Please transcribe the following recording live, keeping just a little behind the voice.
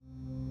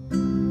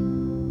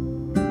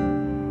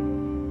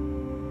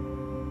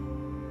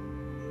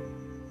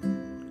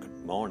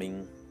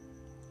morning.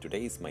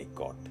 Today is my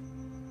quote.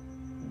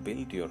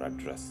 Build your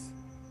address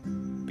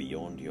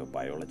beyond your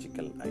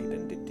biological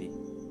identity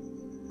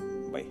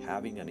by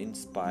having an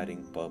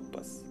inspiring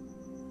purpose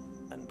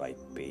and by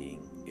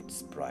paying its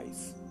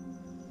price.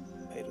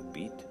 I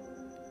repeat,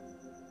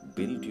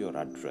 build your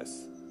address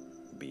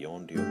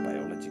beyond your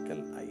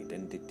biological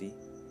identity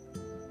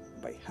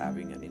by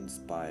having an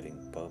inspiring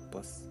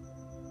purpose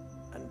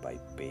and by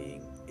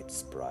paying its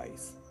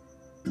price.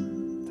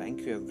 Thank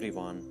you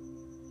everyone.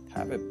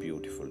 Have a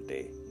beautiful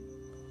day.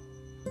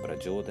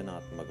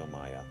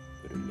 പ്രചോദനാത്മകമായ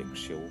ഒരു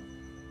ലക്ഷ്യവും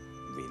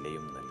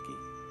വിലയും നൽകി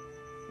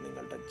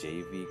നിങ്ങളുടെ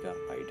ജൈവിക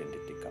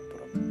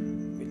ഐഡൻറ്റിറ്റിക്കപ്പുറം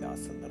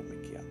വിലാസം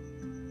നിർമ്മിക്കുക.